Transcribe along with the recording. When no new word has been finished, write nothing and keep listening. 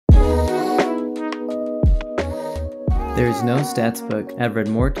There is no stats book I've read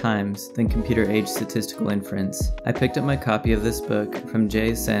more times than Computer-Age Statistical Inference. I picked up my copy of this book from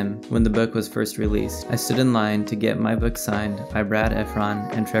JSM when the book was first released. I stood in line to get my book signed by Brad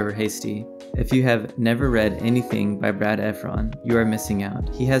Efron and Trevor Hastie. If you have never read anything by Brad Efron, you are missing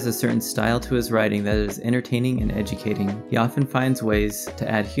out. He has a certain style to his writing that is entertaining and educating. He often finds ways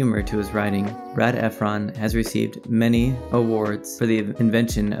to add humor to his writing. Brad Efron has received many awards for the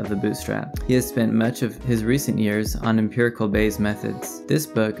invention of the bootstrap. He has spent much of his recent years on Empirical Bayes methods. This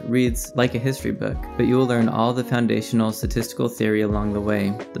book reads like a history book, but you will learn all the foundational statistical theory along the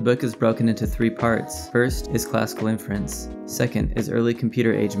way. The book is broken into 3 parts. First is classical inference. Second is early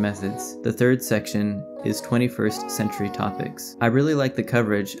computer age methods. The third section is 21st century topics. I really like the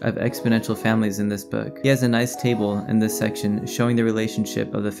coverage of exponential families in this book. He has a nice table in this section showing the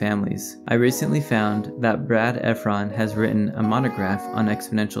relationship of the families. I recently found that Brad Efron has written a monograph on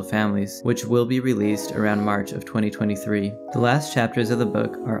exponential families, which will be released around March of 2023. The last chapters of the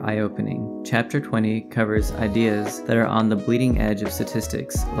book are eye-opening. Chapter 20 covers ideas that are on the bleeding edge of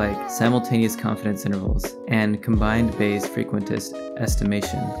statistics, like simultaneous confidence intervals and combined Bayes frequentist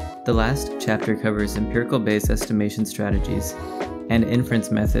estimation. The last chapter covers empirical Bayes estimation strategies and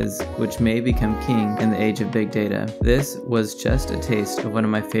inference methods, which may become king in the age of big data. This was just a taste of one of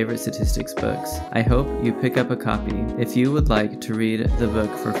my favorite statistics books. I hope you pick up a copy. If you would like to read the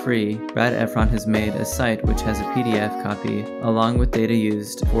book for free, Brad Efron has made a site which has a PDF copy along with data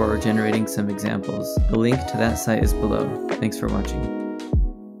used for generating some examples. The link to that site is below. Thanks for watching.